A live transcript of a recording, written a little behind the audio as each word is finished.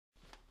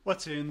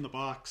What's in the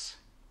box?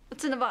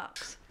 What's in the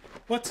box?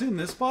 What's in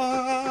this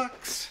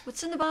box?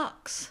 What's in the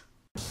box?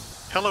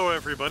 Hello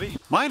everybody,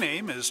 my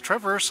name is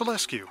Trevor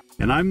Selescu,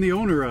 and I'm the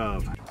owner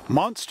of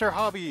Monster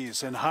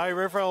Hobbies in High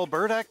River,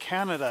 Alberta,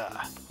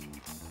 Canada.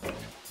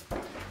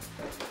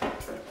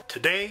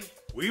 Today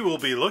we will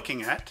be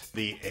looking at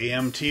the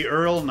AMT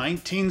Earl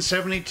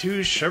 1972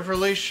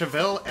 Chevrolet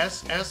Chevelle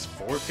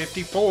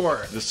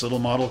SS454. This little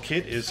model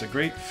kit is a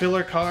great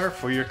filler car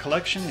for your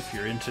collection if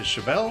you're into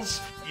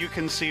Chevelles. You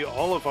can see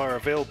all of our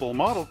available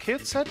model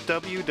kits at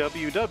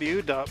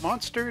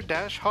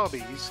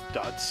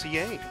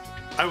www.monster-hobbies.ca.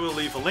 I will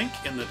leave a link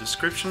in the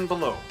description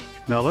below.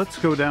 Now let's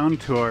go down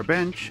to our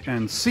bench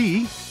and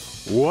see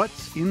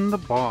what's in the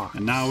box.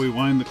 And now we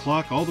wind the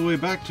clock all the way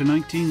back to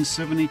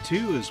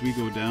 1972 as we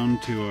go down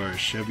to our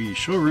Chevy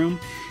showroom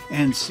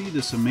and see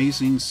this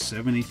amazing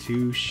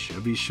 72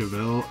 Chevy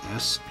Chevelle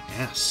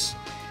SS.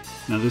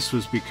 Now this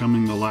was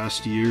becoming the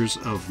last years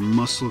of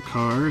muscle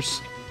cars.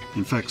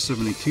 In fact,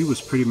 72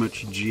 was pretty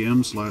much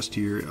GM's last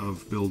year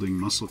of building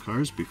muscle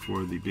cars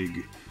before the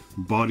big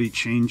body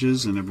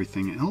changes and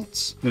everything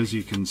else. As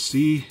you can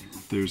see,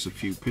 there's a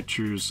few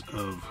pictures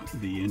of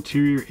the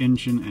interior,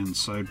 engine, and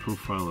side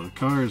profile of the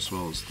car, as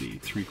well as the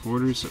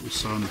 3/4 that we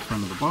saw in the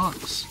front of the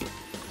box.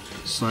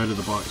 Side of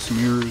the box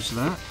mirrors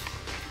that.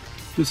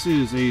 This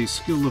is a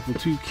skill level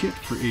 2 kit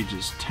for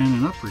ages 10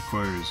 and up,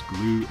 requires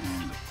glue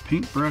and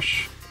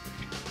paintbrush,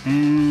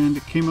 and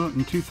it came out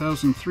in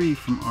 2003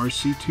 from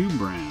RC2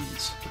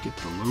 brands. Get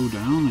the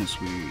lowdown as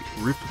we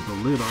rip the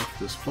lid off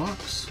this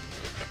box.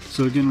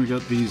 So again, we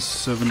got these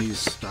 70s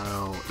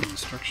style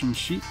instruction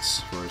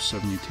sheets for our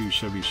 72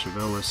 Chevy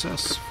Chevelle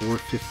SS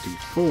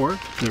 454.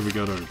 There we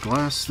got our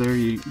glass there.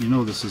 You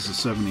know this is a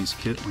 70s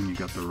kit when you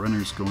got the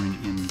runners going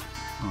in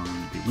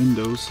on the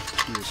windows.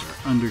 There's our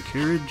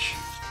undercarriage,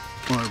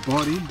 our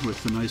body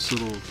with the nice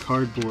little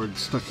cardboard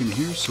stuck in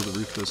here so the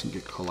roof doesn't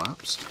get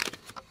collapsed.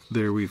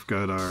 There we've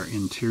got our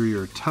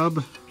interior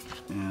tub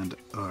and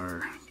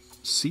our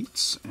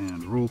seats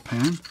and roll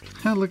pan.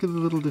 And look at the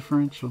little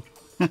differential.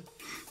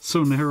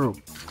 So narrow.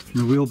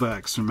 The wheel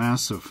backs are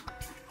massive.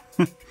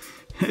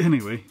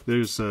 Anyway,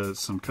 there's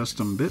some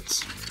custom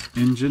bits.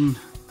 Engine,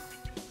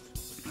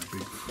 a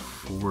big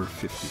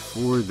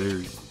 454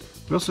 there.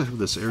 We also have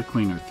this air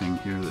cleaner thing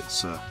here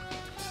that's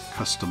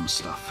custom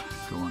stuff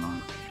going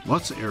on.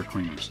 Lots of air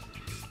cleaners.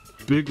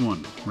 Big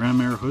one,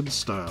 ram air hood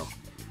style.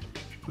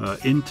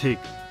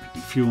 Intake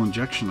fuel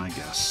injection, I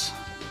guess.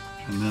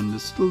 And then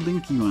this little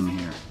dinky one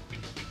here.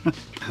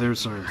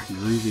 There's our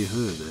groovy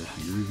hood,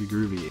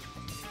 groovy.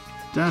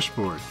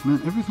 Dashboard.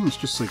 Man, everything's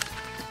just like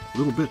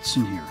little bits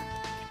in here.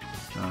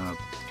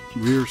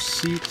 Rear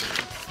seat.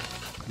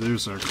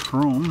 There's our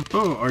chrome.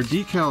 Oh, our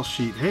decal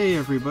sheet. Hey,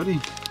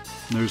 everybody.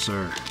 There's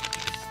our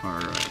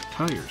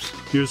tires.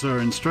 Here's our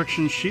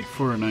instruction sheet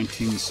for our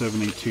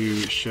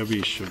 1972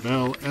 Chevy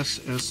Chevelle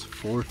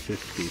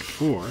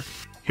SS454.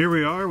 Here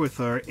we are with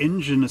our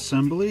engine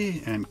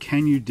assembly, and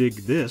can you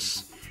dig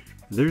this?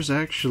 There's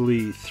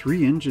actually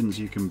 3 engines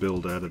you can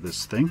build out of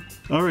this thing.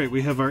 Alright,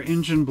 we have our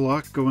engine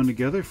block going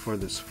together for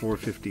this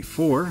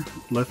 454.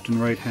 Left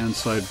and right hand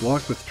side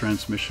block with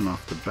transmission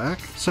off the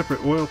back.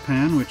 Separate oil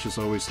pan, which is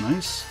always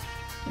nice.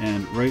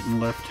 And right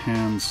and left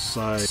hand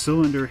side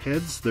cylinder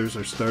heads. There's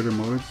our starter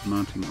motor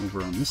mounting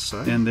over on this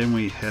side. And then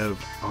we have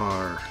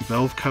our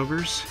valve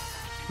covers.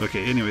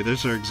 Okay, anyway,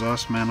 there's our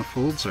exhaust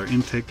manifolds, our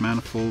intake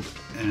manifold,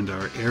 and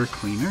our air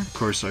cleaner. Of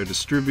course, our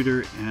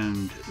distributor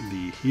and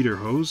the heater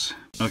hose.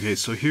 Okay,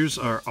 so here's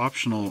our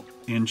optional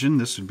engine.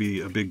 This would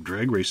be a big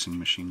drag racing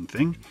machine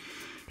thing,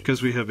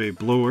 because we have a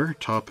blower,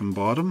 top and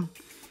bottom,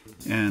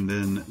 and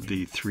then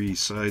the 3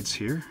 sides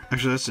here.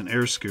 Actually, that's an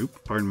air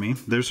scoop, pardon me.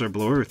 There's our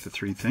blower with the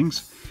 3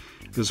 things,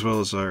 as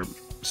well as our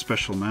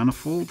special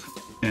manifold,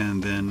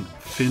 and then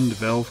finned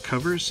valve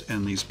covers,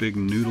 and these big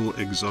noodle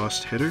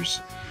exhaust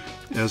headers,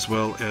 as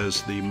well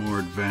as the more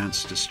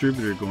advanced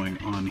distributor going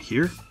on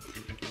here.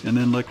 And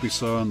then, like we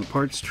saw on the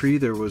parts tree,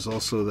 there was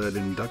also that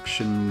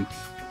induction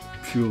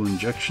fuel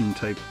injection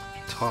type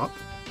top.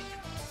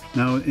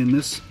 Now in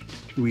this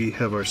we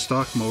have our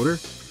stock motor,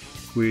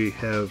 we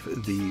have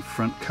the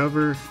front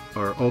cover,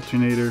 our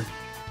alternator,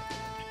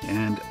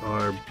 and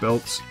our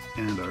belts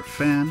and our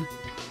fan.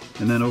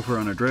 And then over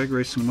on our drag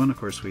racing one, of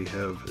course, we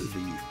have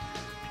the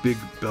big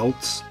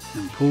belts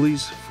and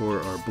pulleys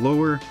for our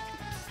blower,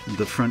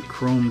 the front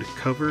chromed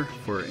cover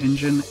for our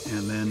engine,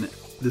 and then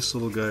this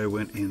little guy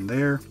went in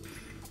there.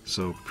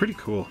 So pretty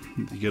cool.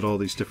 You get all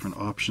these different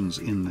options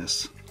in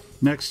this.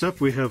 Next up,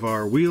 we have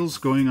our wheels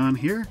going on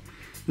here.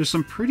 There's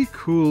some pretty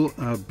cool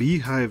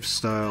beehive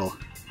style,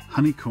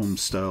 honeycomb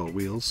style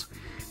wheels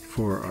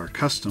for our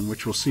custom,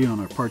 which we'll see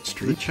on our parts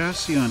tree. The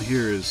chassis on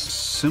here is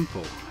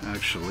simple,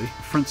 actually.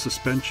 Front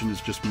suspension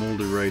is just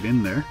molded right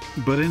in there.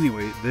 But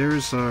anyway,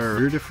 there's our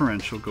rear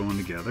differential going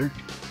together,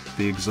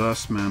 the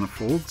exhaust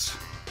manifolds,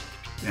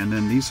 and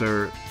then these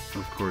are,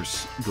 of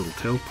course, little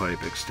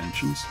tailpipe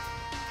extensions.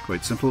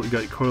 Quite simple. You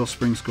got coil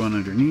springs going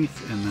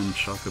underneath and then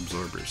shock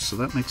absorbers. So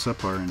that makes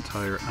up our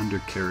entire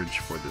undercarriage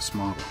for this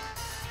model.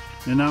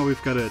 And now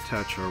we've got to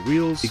attach our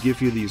wheels. They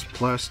give you these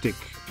plastic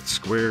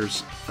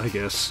squares, I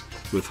guess,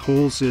 with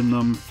holes in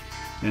them,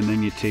 and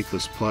then you take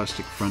this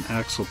plastic front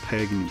axle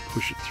peg and you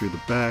push it through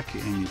the back,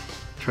 and you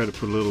try to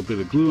put a little bit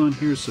of glue on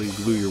here so you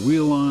glue your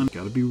wheel on.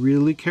 Gotta be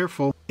really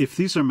careful. If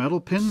these are metal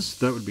pins,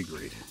 that would be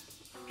great.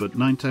 But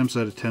 9 times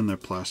out of 10 they're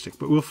plastic,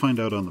 but we'll find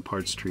out on the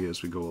parts tree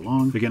as we go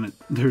along. Again,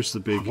 there's the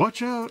big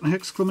 "watch out!"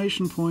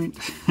 exclamation point,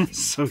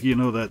 so you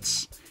know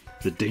that's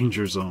the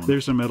danger zone.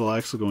 There's our metal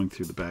axle going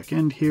through the back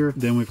end here.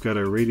 Then we've got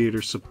our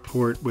radiator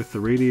support with the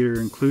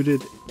radiator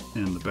included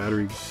and the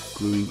battery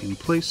gluing in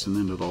place, and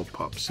then it all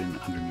pops in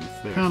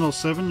underneath there. Panel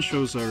 7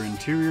 shows our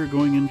interior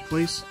going in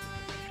place.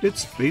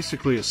 It's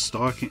basically a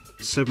stock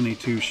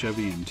 72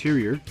 Chevy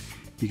interior.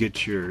 You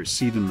get your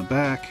seat in the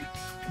back,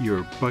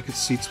 your bucket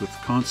seats with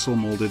console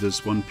molded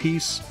as one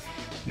piece,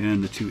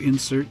 and the 2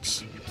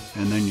 inserts,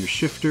 and then your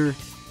shifter,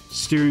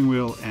 steering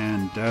wheel,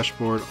 and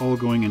dashboard all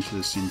going into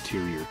this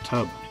interior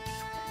tub.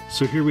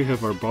 So here we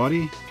have our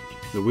body,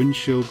 the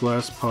windshield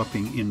glass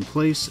popping in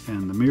place,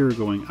 and the mirror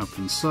going up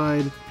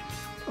inside,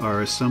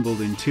 our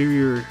assembled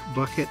interior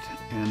bucket,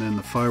 and then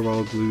the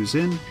firewall glues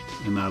in,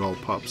 and that all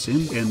pops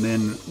in. And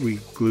then we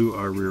glue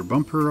our rear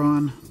bumper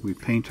on, we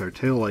paint our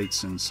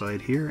taillights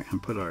inside here,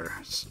 and put our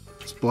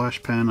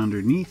splash pan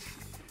underneath.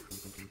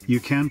 You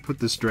can put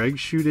this drag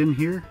chute in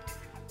here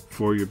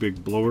for your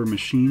big blower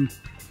machine,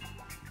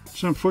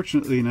 which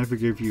unfortunately never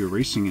gave you a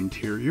racing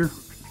interior.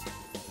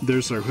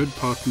 There's our hood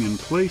popping in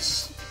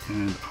place,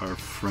 and our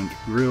front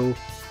grille,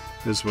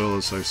 as well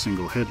as our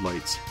single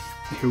headlights.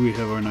 Here we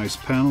have our nice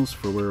panels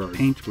for where our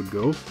paint would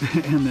go,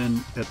 and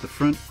then at the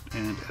front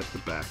and at the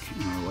back,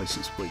 and our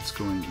license plates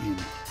going in.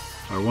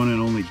 Our one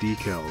and only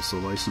decals, the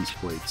license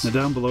plates. Now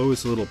down below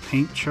is a little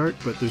paint chart,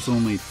 but there's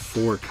only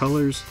 4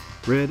 colors: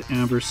 red,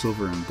 amber,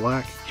 silver, and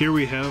black. Here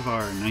we have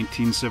our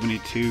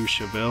 1972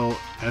 Chevelle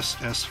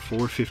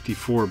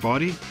SS454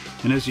 body,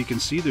 and as you can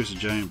see there's a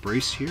giant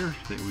brace here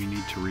that we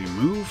need to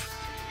remove.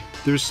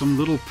 There's some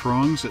little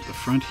prongs at the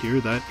front here.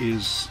 That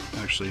is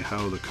actually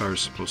how the car is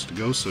supposed to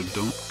go, so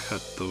don't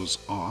cut those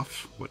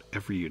off,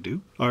 whatever you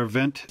do. Our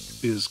vent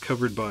is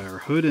covered by our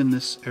hood in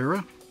this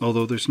era,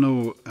 although there's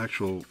no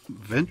actual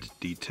vent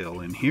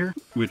detail in here,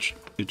 which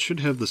it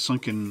should have the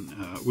sunken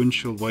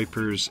windshield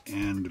wipers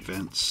and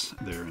vents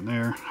there and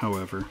there.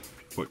 However,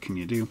 what can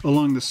you do?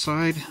 Along the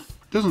side,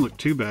 doesn't look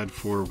too bad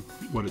for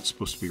what it's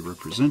supposed to be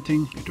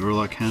representing. Your door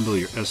lock handle,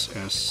 your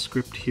SS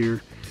script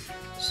here.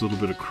 There's a little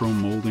bit of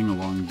chrome molding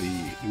along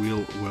the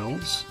wheel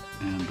wells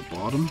and the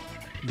bottom.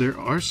 There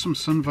are some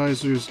sun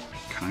visors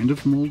kind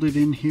of molded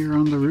in here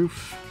on the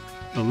roof.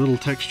 A little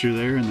texture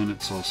there, and then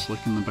it's all slick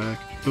in the back.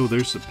 Oh,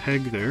 there's the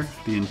peg there.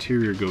 The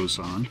interior goes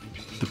on.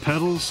 The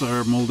pedals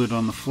are molded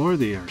on the floor.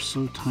 They are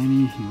so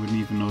tiny you wouldn't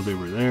even know they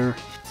were there.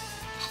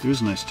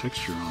 There's a nice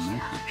texture on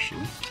there,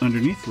 actually.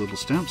 Underneath, the little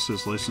stamp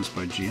says licensed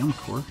by GM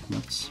Corp.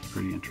 That's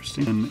pretty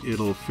interesting. And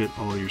it'll fit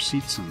all your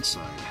seats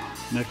inside.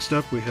 Next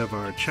up, we have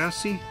our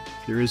chassis.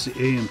 There is the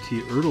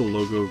AMT ERTL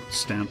logo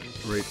stamped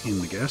right in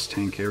the gas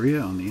tank area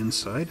on the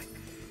inside.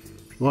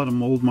 A lot of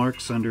mold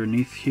marks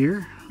underneath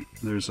here.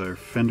 There's our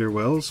fender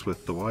wells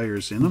with the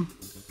wires in them.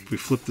 If we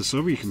flip this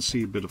over, you can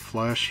see a bit of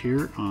flash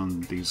here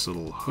on these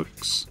little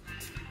hooks.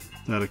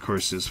 That, of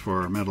course, is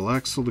for our metal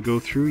axle to go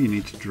through. You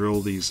need to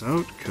drill these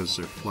out because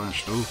they're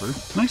flashed over.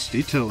 Nice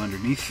detail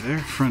underneath there.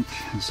 Front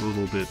is a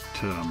little bit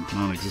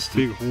non-existent.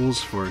 Big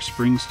holes for our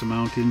springs to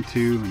mount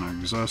into and our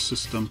exhaust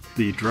system.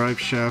 The drive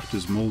shaft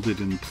is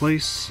molded in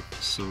place,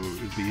 so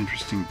it'd be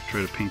interesting to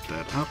try to paint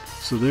that up.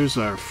 So there's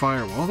our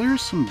firewall.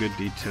 There's some good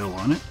detail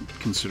on it,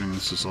 considering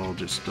this is all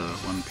just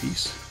one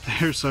piece.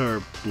 There's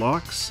our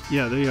blocks.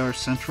 Yeah, they are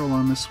central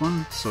on this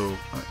one, so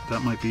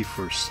that might be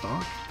for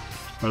stock.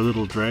 Our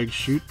little drag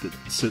chute that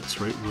sits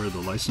right where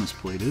the license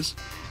plate is.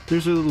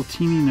 There's a little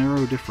teeny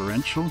narrow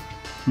differential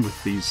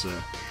with these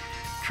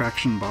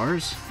traction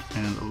bars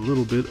and a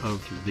little bit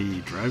of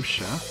the drive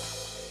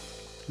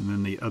shaft. And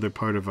then the other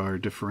part of our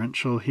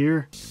differential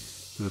here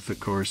with, of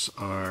course,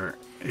 our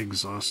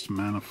exhaust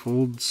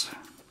manifolds.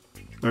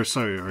 Or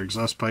sorry, our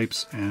exhaust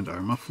pipes and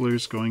our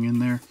mufflers going in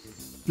there.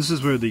 This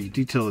is where the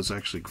detail is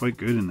actually quite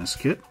good in this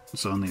kit.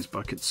 It's on these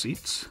bucket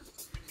seats.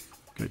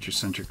 Got your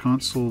center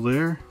console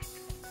there.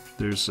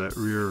 There's that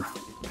rear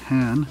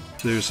pan.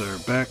 There's our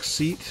back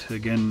seat.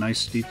 Again,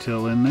 nice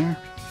detail in there.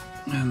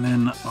 And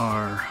then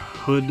our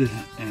hood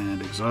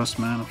and exhaust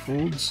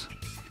manifolds.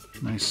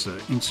 Nice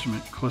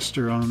instrument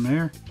cluster on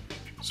there,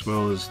 as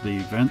well as the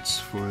vents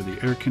for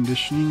the air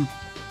conditioning.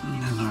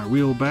 And then our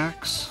wheel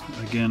backs.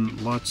 Again,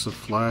 lots of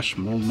flash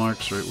mold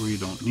marks right where you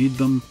don't need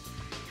them.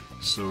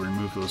 So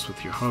remove those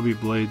with your hobby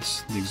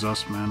blades. The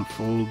exhaust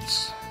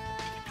manifolds.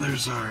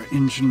 There's our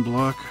engine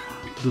block.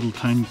 Little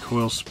tiny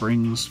coil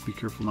springs, be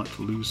careful not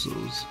to lose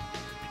those.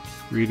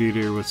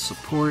 Radiator with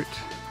support,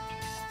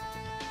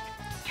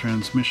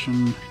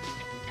 transmission,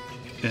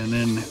 and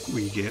then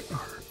we get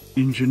our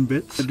engine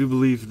bits. I do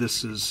believe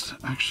this is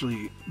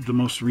actually the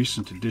most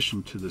recent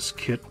addition to this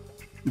kit.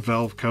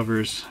 Valve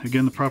covers,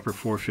 again the proper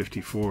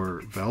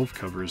 454 valve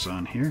covers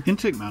on here.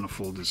 Intake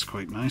manifold is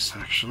quite nice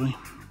actually.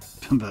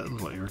 That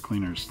little air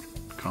cleaner's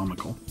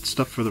comical.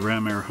 Stuff for the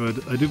ram air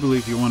hood. I do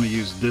believe you want to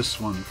use this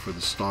one for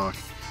the stock.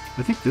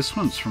 I think this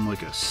one's from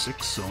like a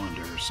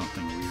 6-cylinder or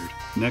something weird.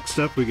 Next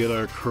up we get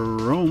our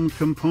chrome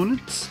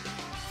components.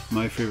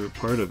 My favorite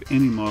part of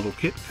any model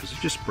kit because it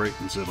just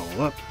brightens it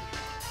all up.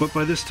 But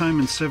by this time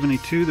in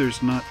 72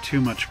 there's not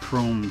too much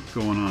chrome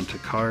going on to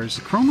cars.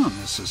 The chrome on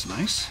this is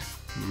nice.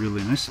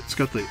 Really nice. It's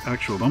got the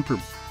actual bumper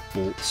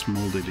bolts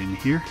molded in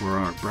here where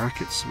our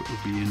brackets would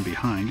be in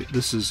behind.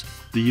 This is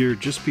the year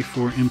just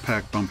before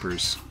impact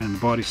bumpers and the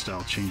body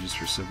style changes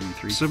for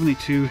 73.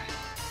 72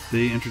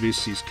 they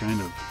introduced these kind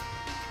of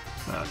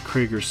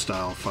Krager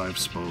style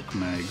 5-spoke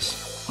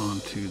mags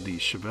onto the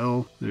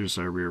Chevelle. There's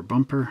our rear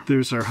bumper.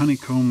 There's our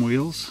honeycomb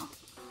wheels.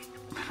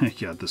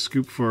 Yeah, the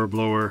scoop for our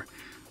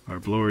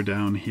blower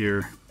down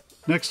here.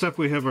 Next up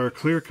we have our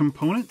clear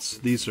components.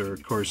 These are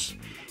of course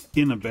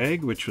in a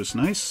bag, which was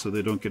nice so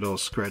they don't get all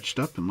scratched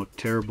up and look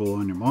terrible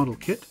on your model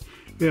kit.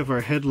 We have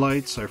our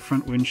headlights, our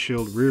front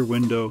windshield, rear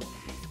window,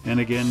 and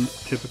again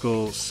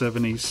typical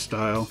 70s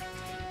style.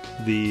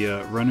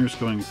 The runners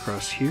going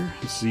across here.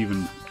 This is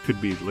even could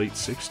be late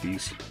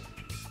 60s.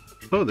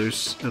 Oh,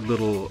 there's a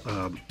little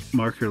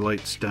marker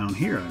lights down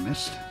here I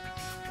missed.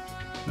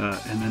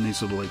 And then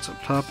these little lights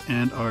up top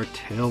and our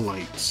tail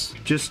lights.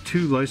 Just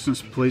 2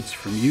 license plates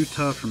from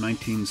Utah from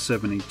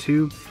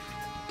 1972.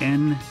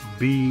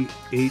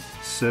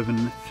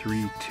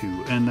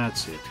 NB8732, and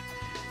that's it.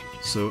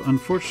 So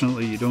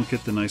unfortunately you don't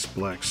get the nice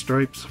black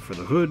stripes for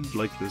the hood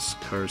like this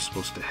car is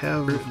supposed to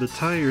have. The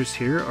tires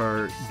here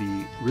are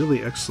the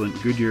really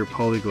excellent Goodyear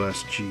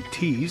Polyglass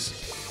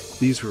GTs.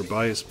 These were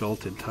bias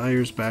belted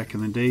tires back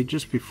in the day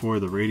just before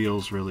the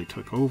radials really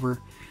took over.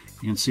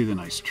 You can see the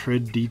nice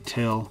tread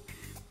detail.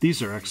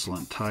 These are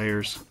excellent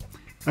tires.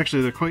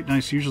 Actually they're quite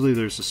nice. Usually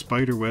there's a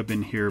spider web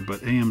in here,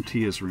 but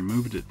AMT has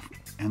removed it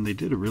and they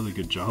did a really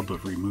good job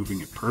of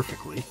removing it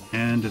perfectly.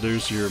 And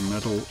there's your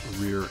metal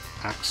rear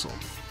axle.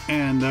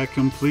 And that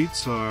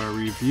completes our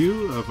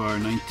review of our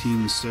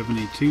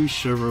 1972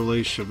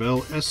 Chevrolet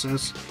Chevelle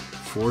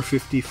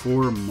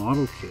SS454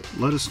 model kit.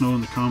 Let us know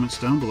in the comments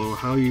down below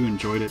how you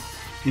enjoyed it,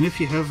 and if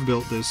you have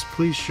built this,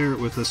 please share it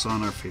with us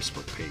on our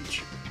Facebook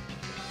page.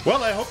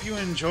 Well, I hope you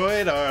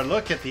enjoyed our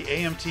look at the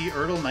AMT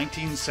ERTL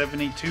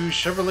 1972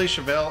 Chevrolet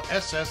Chevelle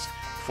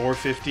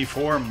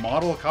SS454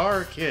 model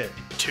car kit.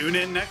 Tune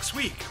in next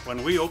week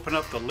when we open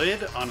up the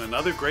lid on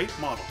another great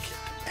model kit.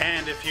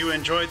 And if you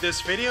enjoyed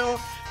this video,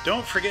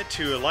 don't forget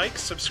to like,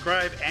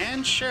 subscribe,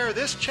 and share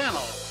this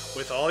channel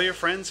with all your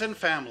friends and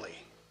family.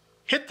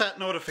 Hit that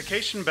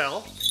notification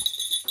bell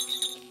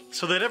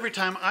so that every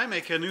time I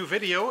make a new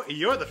video,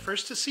 you're the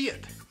first to see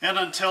it. And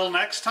until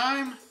next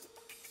time,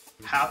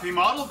 happy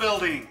model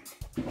building!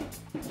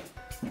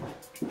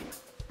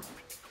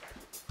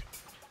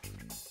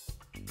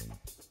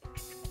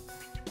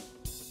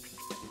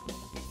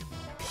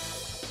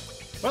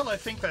 Well, I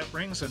think that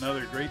brings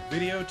another great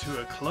video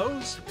to a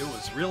close. It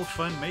was real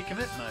fun making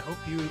it, and I hope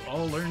you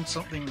all learned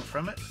something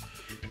from it.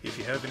 If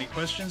you have any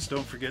questions,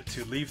 don't forget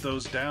to leave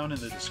those down in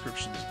the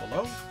descriptions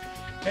below.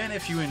 And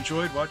if you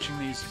enjoyed watching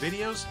these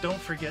videos, don't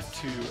forget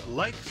to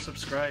like,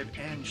 subscribe,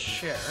 and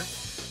share.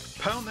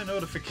 Pound the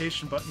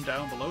notification button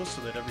down below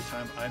so that every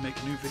time I make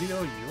a new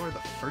video, you're the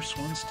first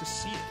ones to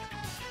see it.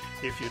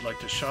 If you'd like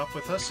to shop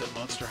with us at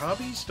Monster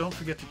Hobbies, don't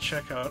forget to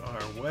check out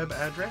our web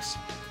address,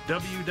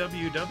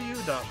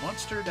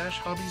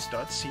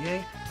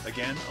 www.monster-hobbies.ca.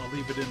 Again, I'll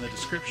leave it in the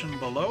description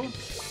below.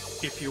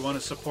 If you want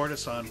to support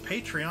us on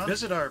Patreon,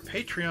 visit our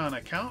Patreon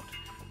account,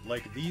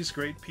 like these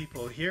great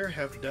people here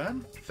have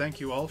done.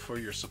 Thank you all for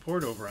your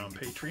support over on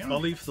Patreon.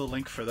 I'll leave the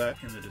link for that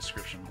in the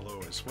description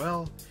below as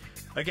well.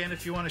 Again,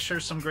 if you want to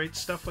share some great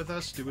stuff with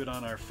us, do it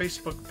on our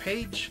Facebook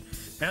page.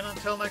 And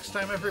until next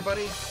time,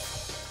 everybody,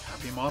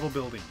 happy model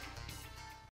building.